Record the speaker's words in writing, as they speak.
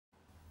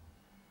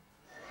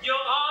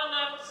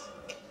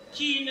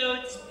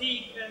keynote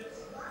speakers,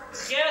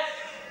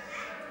 guests,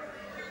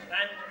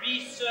 and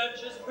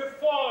researchers,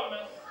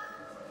 performers,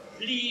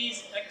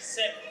 please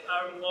accept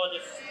our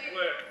modest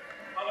work,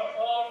 our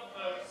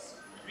Orpheus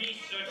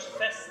Research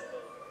Festival.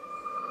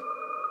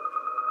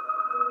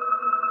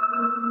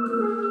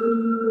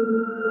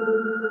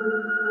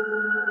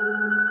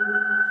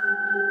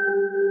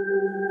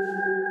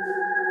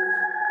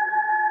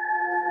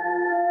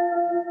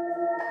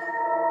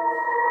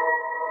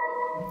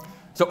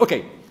 So,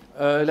 okay,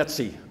 let's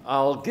see.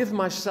 I'll give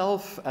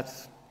myself at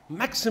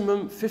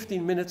maximum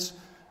 15 minutes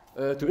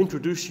to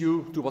introduce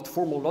you to what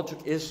formal logic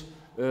is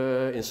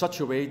in such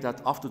a way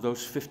that after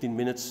those 15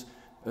 minutes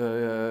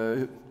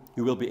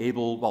you will be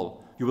able,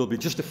 well, you will be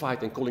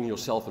justified in calling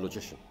yourself a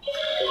logician.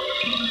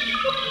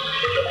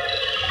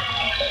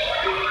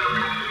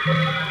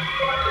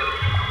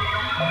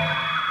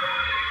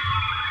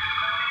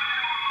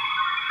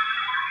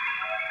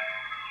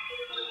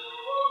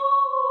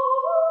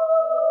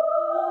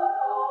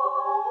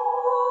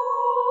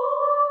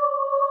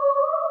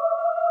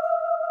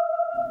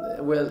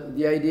 Well,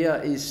 the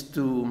idea is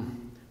to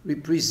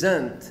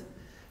represent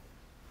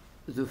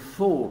the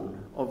fall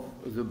of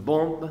the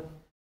bomb.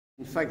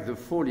 In fact, the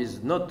fall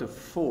is not a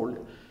fall,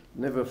 it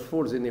never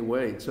falls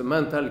anywhere, it's a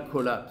mental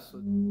collapse.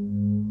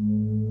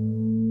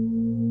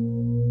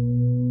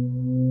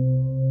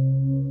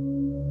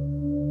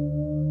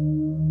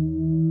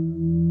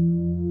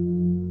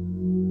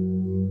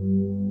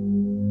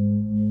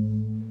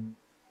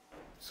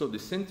 So the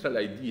central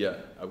idea,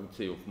 I would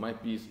say, of my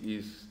piece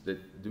is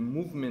that the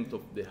movement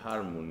of the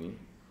harmony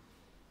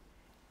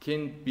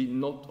can be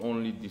not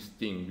only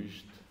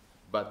distinguished,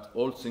 but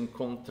also in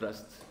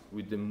contrast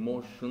with the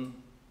motion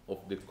of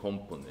the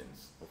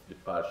components of the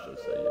partials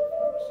I have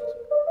used.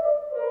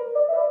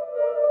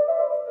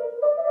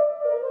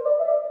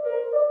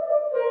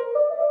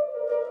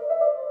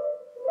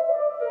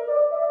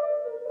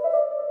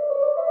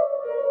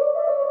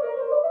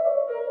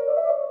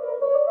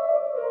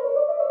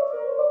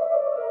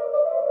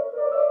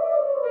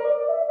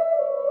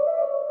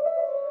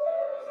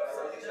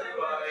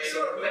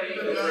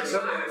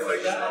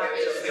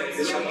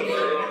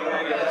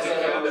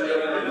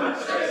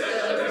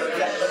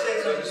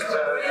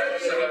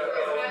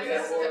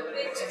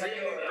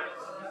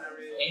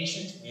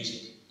 Ancient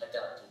music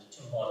adapted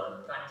to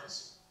modern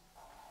practice.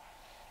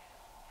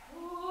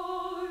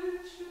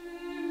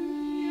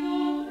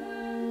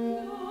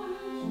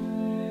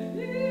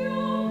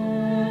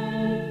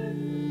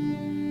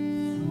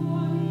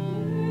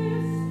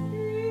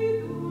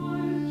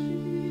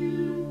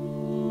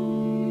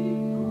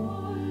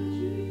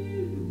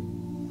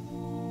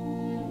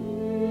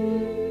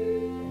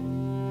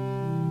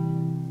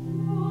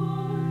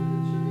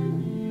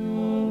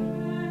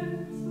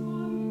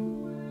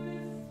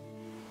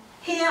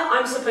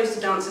 I'm supposed to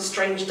dance a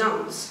strange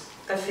dance,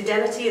 of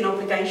fidelity and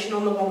obligation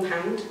on the one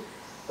hand,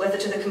 whether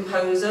to the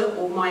composer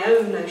or my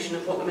own notion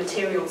of what the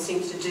material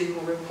seems to do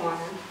or require,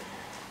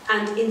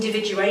 and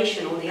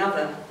individuation on the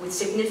other, with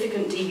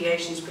significant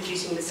deviations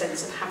producing the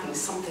sense of having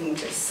something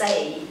to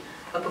say,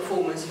 a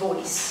performer's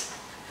voice.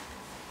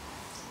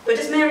 But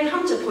as Mary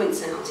Hunter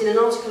points out in an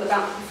article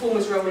about the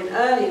performer's role in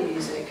earlier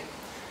music,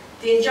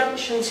 the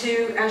injunction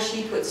to, as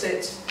she puts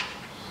it,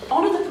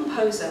 honour the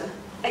composer,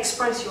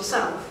 express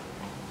yourself,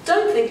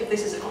 don't think of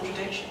this as a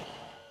contradiction.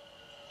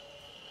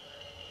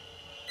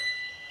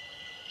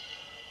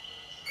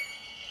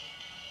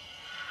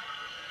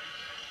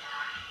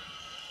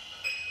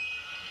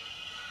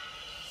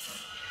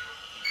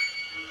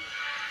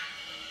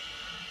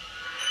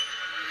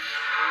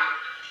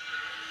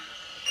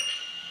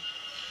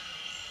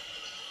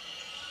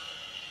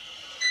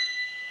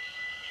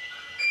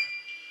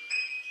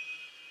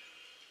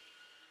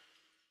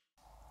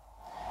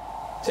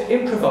 To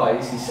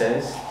improvise, he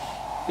says,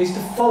 is to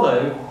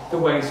follow the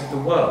ways of the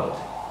world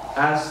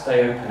as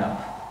they open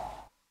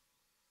up.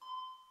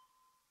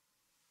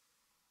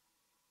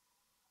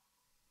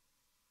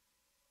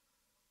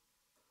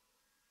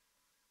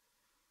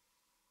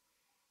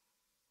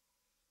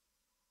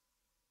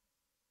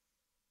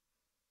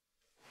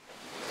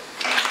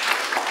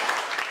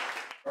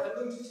 I'm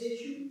going to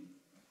take you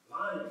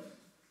live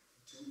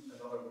to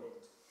another world,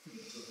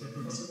 to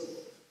the possible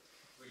world.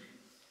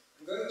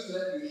 I'm going to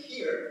let you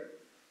hear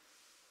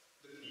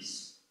the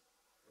piece.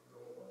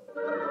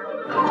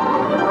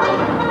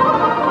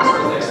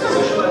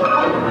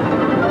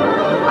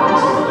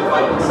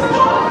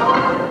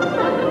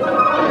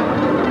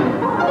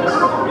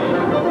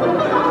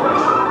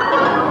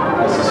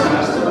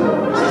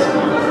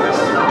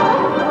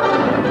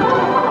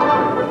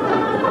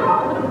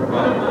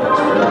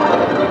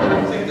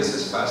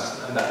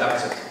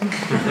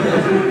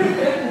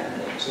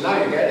 So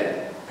now you get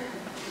it.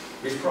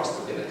 We've crossed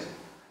the limit.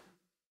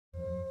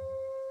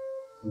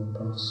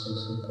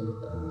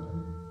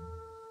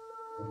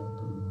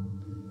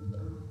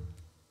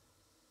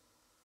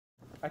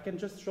 I can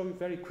just show you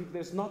very quick,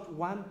 there's not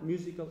one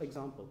musical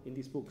example in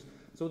these books.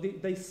 So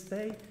they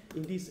stay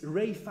in these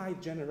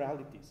reified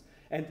generalities.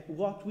 And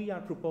what we are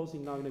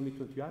proposing now in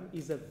Instituut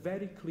is a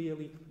very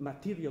clearly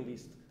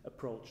materialist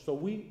approach. So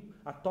we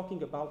are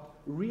talking about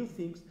real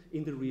things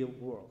in the real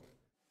world.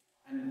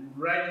 And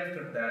right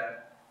after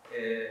that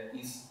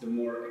is the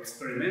more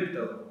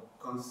experimental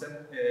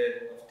concept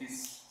of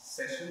this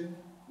session,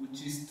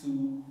 which is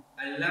to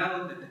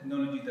allow the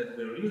technology that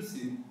we're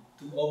using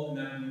to open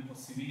up new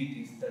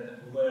possibilities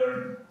that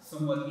were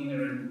somewhat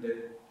inherent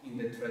in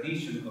the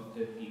tradition of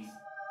the piece.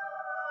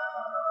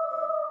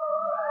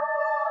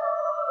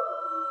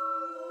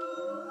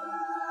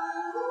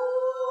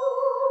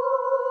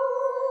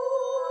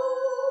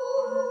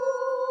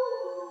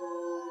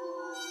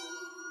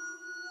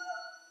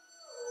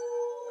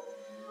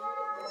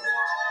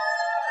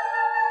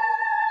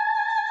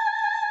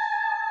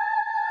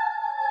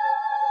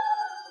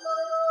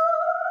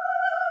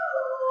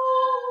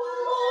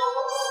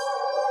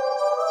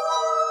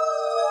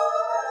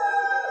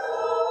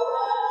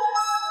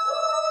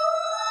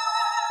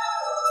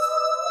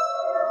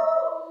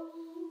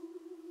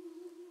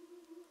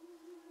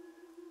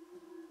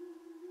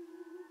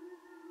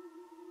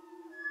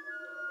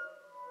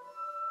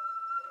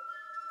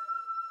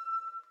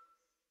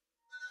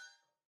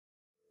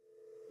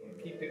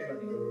 Keep it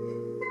running.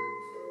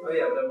 Oh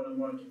yeah, but I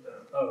want to keep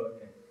that. Oh,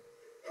 okay.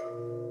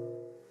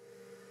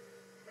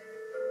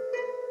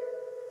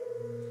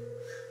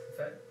 In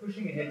fact,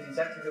 pushing ahead is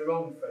actually the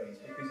wrong phrase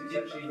because it's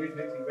actually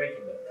rhythmically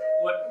regular.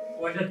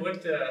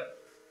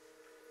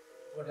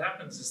 What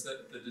happens is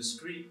that the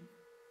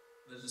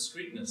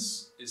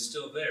discreteness is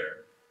still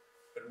there,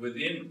 but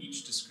within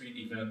each discrete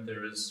event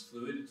there is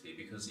fluidity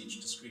because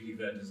each discrete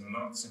event is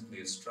not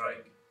simply a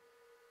strike.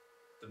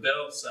 The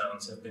bell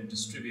sounds have been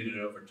distributed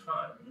over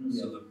time,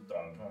 so the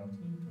dong dong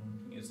ting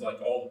dong ting is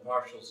like all the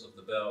partials of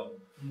the bell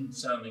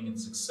sounding in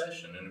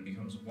succession, and it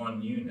becomes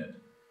one unit.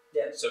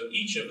 Yeah. So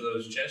each of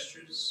those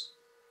gestures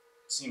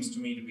seems to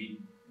me to be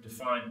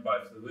defined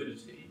by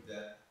fluidity.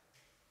 Yeah,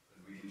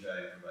 but we can try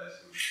and provide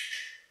some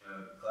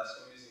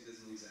classical music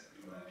isn't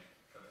exactly my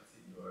cup of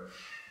tea. Or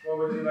well,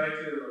 would you like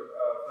to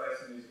play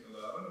some music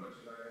alone? Would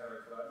you like to have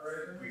a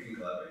collaboration? We can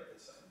collaborate.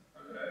 That's fine.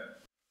 Okay.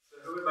 So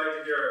who would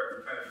like to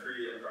hear kind of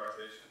free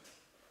improvisation?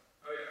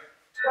 Oh yeah.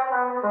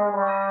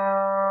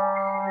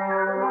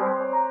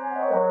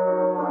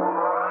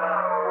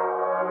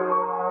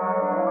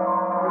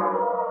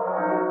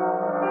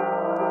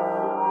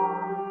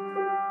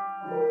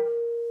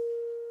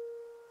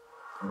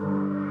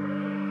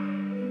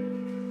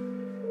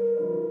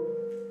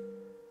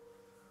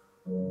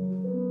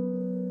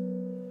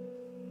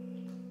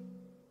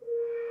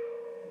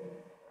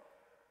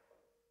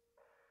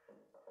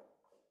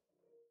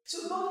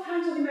 So both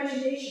kinds of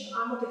imagination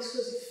are not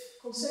exclusive.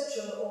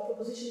 Conceptual or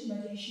propositional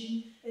imagination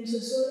and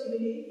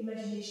sensorial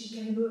imagination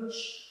can merge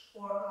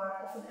or are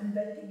often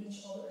embedded in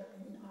each other,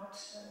 and in art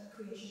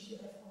creations you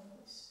have all of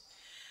this.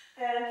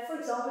 And for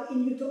example,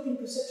 in utopian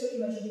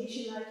perceptual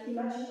imagination, like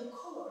imagine a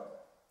color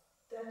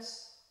that does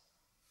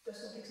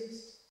not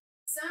exist.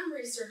 Some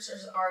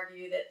researchers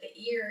argue that the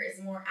ear is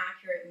a more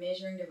accurate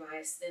measuring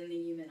device than the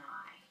human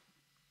eye.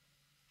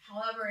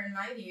 However, in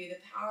my view, the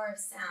power of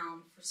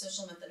sound for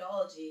social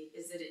methodology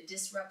is that it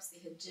disrupts the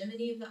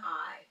hegemony of the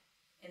eye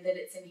and that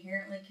it's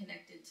inherently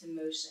connected to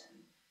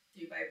motion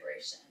through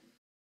vibration.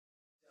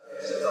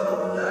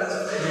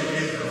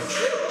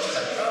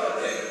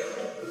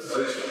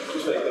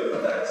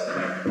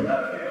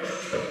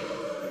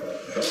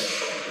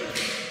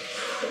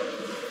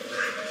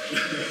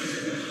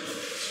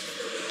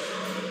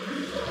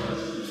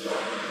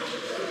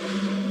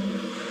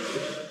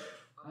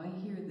 I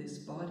hear this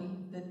body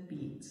that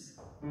beats.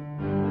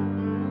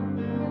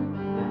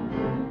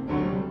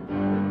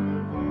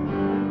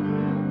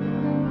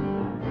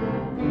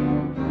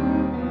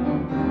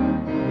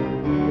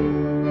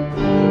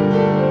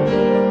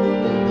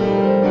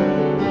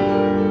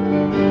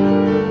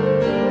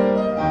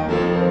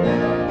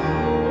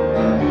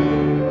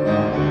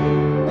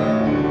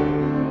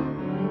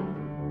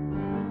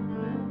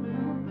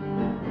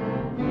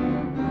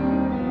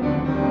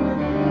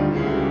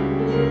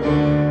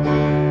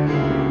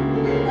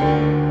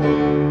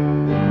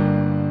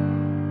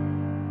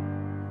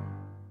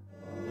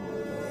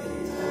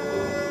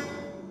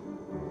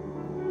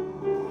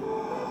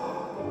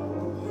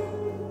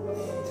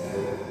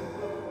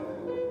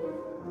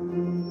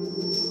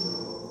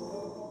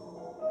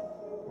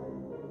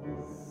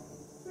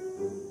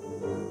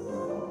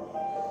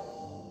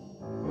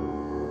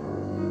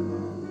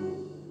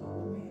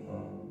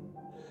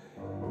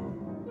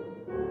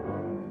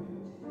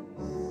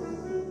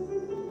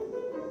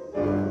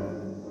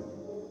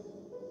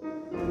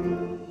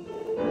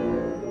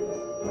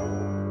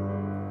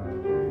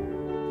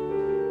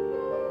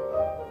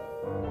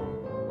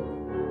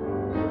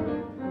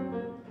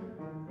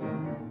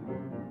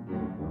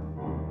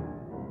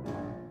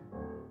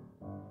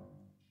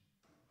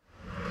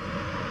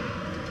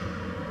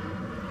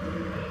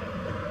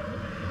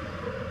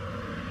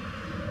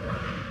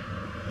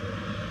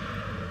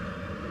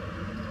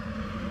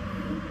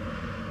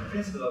 The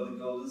principle of the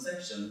golden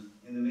section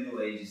in the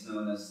Middle Age is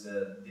known as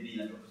the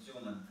Divina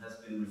Proportionen, has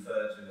been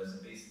referred to as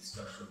a basic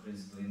structural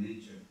principle in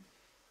nature.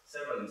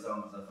 Several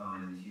examples are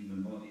found in the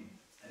human body,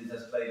 and it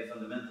has played a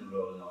fundamental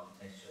role in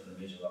architecture and the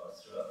visual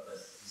arts throughout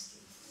Western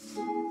history.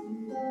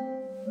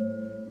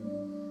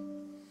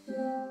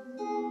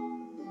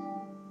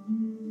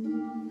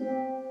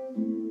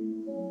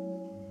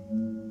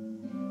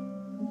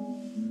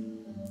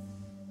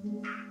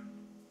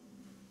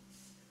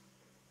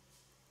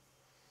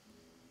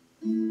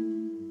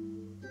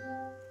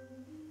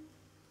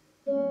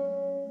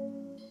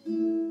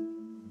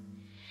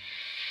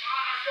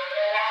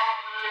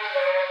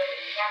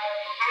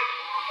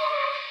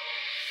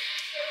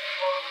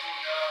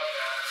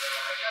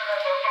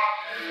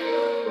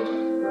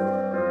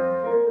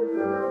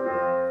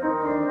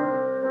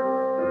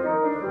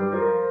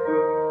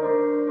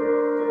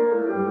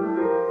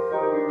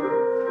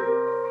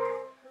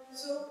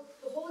 So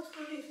the whole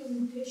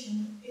experimentation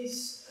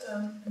is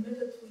a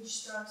method which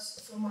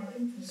starts from my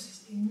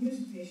interest in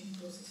music creation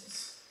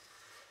processes.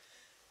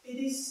 It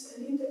is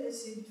an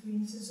inter-essay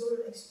between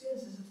sensorial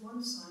experiences at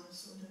one side,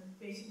 so the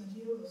basic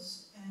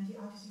materials, and the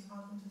artistic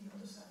output at the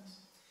other side.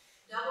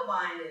 Double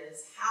bind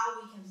is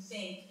how we can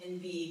think and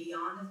be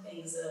beyond the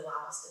things that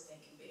allow us to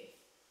think and be.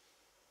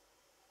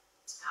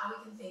 How we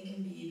can think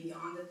and be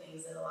beyond the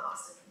things that allow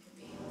us to think and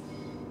be.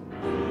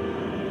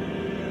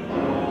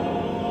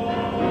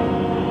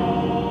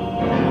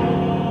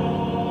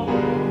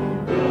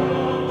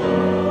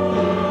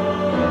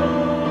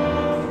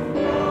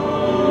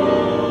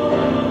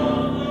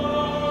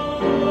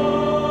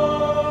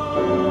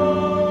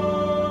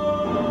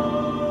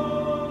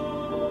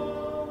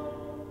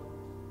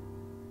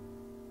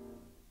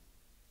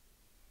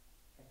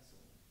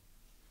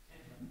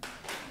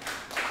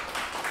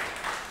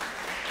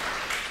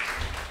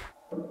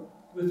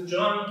 With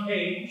John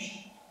Cage,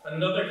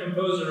 another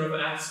composer of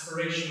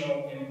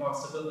aspirational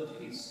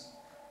impossibilities,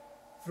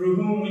 through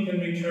whom we can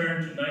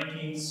return to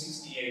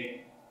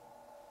 1968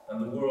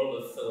 and the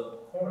world of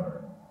Philip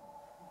Corner,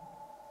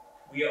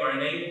 we are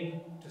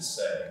enabled to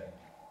say,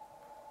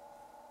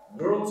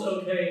 world's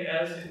okay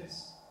as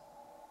is.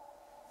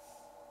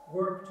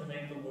 Work to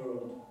make the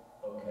world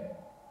okay.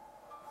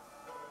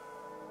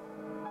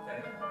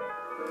 Thank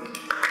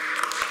you.